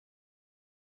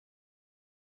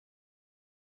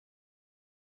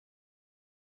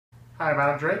Hi, I'm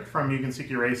Adam Drake from Mugen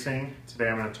Seiki Racing. Today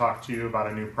I'm going to talk to you about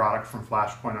a new product from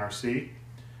Flashpoint RC.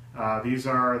 These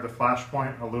are the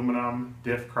Flashpoint Aluminum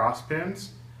Diff Cross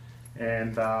Pins,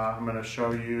 and I'm going to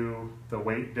show you the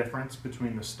weight difference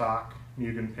between the stock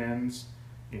Mugen pins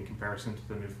in comparison to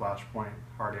the new Flashpoint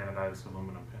hard anodized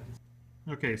aluminum pins.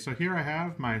 Okay, so here I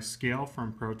have my scale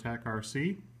from ProTech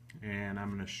RC, and I'm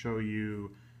going to show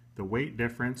you the weight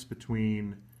difference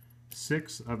between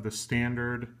 6 of the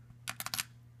standard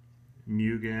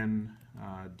Mugen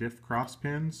Diff cross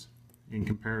pins in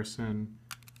comparison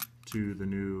to the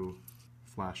new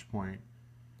Flashpoint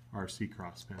RC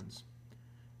cross pins.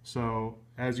 So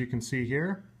as you can see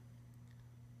here,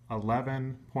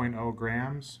 11.0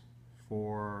 grams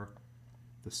for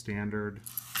the standard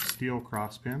steel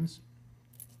cross pins,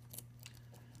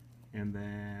 and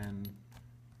then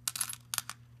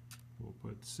we'll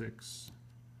put 6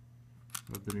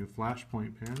 of the new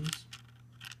Flashpoint pins.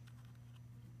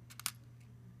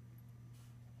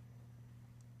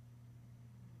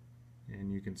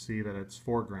 And you can see that it's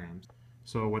 4 grams.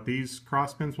 So what these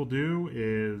cross pins will do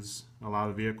is allow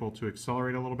the vehicle to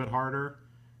accelerate a little bit harder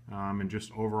and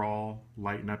just overall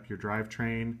lighten up your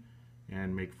drivetrain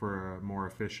and make for a more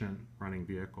efficient running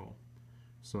vehicle.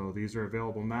 So these are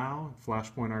available now at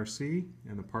Flashpoint RC,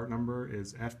 and the part number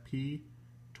is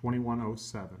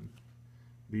FP2107.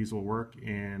 These will work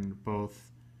in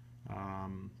both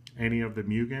any of the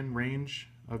Mugen range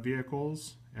of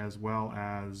vehicles as well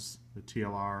as the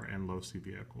TLR and low-C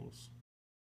vehicles.